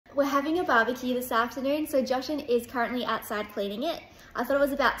We're having a barbecue this afternoon, so Jashan is currently outside cleaning it. I thought it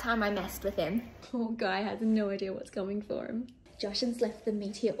was about time I messed with him. Poor guy has no idea what's coming for him. Jashan's left the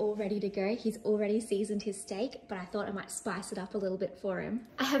meat here all ready to go. He's already seasoned his steak, but I thought I might spice it up a little bit for him.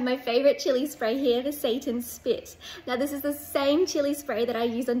 I have my favorite chili spray here, the Satan Spit. Now this is the same chili spray that I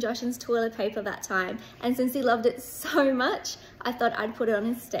used on Jashan's toilet paper that time, and since he loved it so much, I thought I'd put it on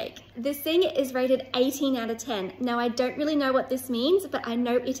his steak. This thing is rated 18 out of 10. Now I don't really know what this means, but I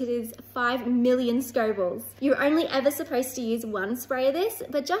know it is 5 million Scovilles. You're only ever supposed to use 1 spray of this,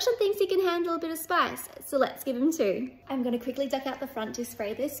 but Jashan thinks he can handle a bit of spice, so let's give him 2. I'm gonna quickly duck out the front to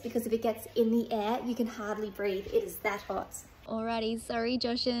spray this because if it gets in the air, you can hardly breathe. It is that hot. Alrighty, sorry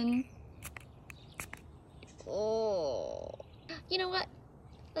Jashan. Oh. You know what?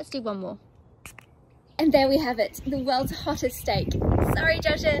 Let's do 1 more. And there we have it, the world's hottest steak. Sorry,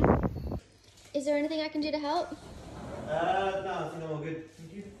 Jashan. Is there anything I can do to help? No, I think I'm all good.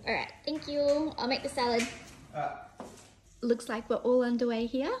 Thank you. All right, thank you. I'll make the salad. Looks like we're all underway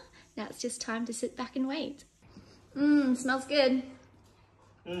here. Now it's just time to sit back and wait. Smells good.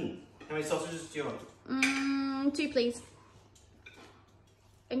 How many sausages do you want? 2 please.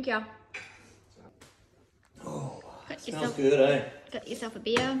 Thank you. Oh, smells good, eh? Got yourself a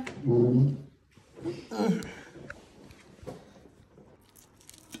beer.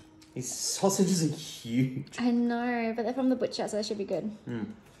 These sausages are huge. I know, but they're from the butcher, so they should be good.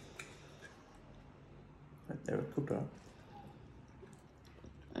 They're cooked right.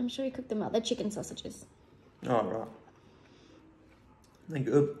 I'm sure you cooked them up. They're chicken sausages. Oh, right. They're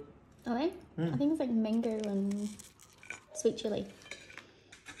good. Are they? I think it's like mango and sweet chili.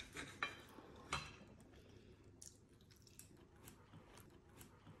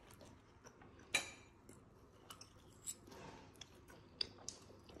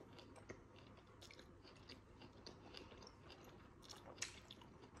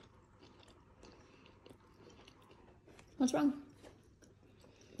 What's wrong?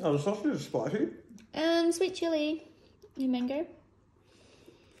 Oh, the sausage is spicy. Sweet chili and mango.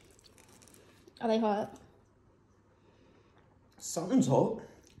 Are they hot? Something's hot.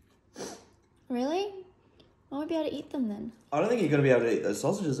 Really? I won't be able to eat them then. I don't think you're going to be able to eat those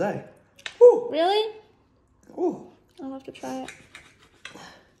sausages, eh? Ooh. Really? Ooh. I'll have to try it.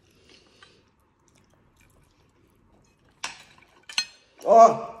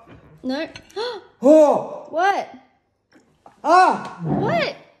 Oh. No. Oh. What? Ah.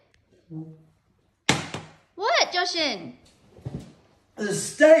 What? What, Jashan? The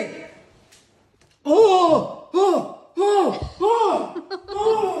steak. Oh. Oh. Oh. Oh.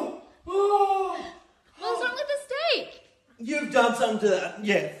 Oh. Oh. What's wrong with the steak? You've done something to that.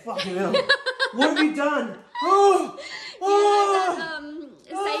 Yeah, fucking hell. What have you done? Oh. Oh.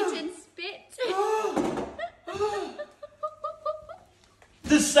 You know that, Satan Spit? Oh. Oh.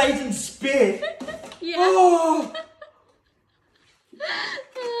 The Satan Spit? Yeah. Oh.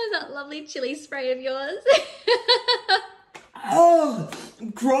 Oh, that lovely chili spray of yours. Oh,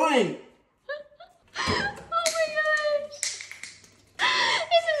 I'm crying. Oh my gosh.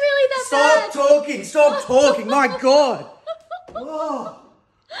 Is it really that Stop bad? talking. Stop talking. My God. Oh.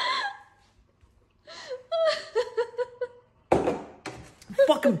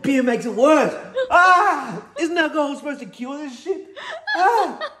 Fucking beer makes it worse. Ah, isn't alcohol supposed to cure this shit?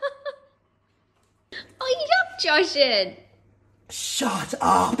 Ah. Oh, yuck, Jashan. Shut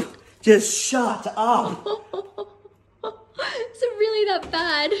up. Just shut up. Is it really that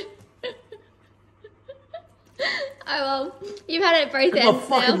bad? Oh well, you've had it at both ends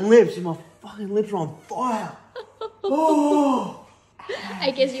My fucking lips are on fire. Oh.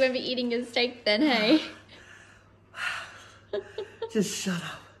 I guess you won't be eating your steak then, hey? Just shut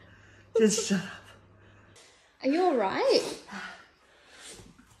up. Just shut up. Are you alright?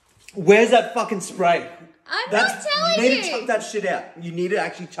 Where's that fucking spray? I'm not telling you. You need to chuck that shit out. You need to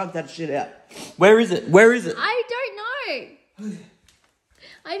actually chuck that shit out. Where is it? Where is it? I don't know.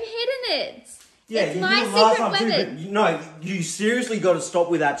 I've hidden it. Yeah, it's you my did it last secret time weapon. too, but you seriously got to stop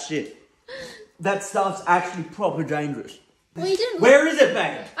with that shit. That stuff's actually proper dangerous. Well, you didn't. Where is it,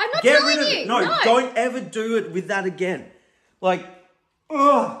 babe? I'm not Get telling rid of you. it. No, don't ever do it with that again. Like,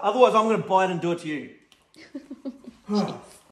 ugh, otherwise I'm going to bite and do it to you.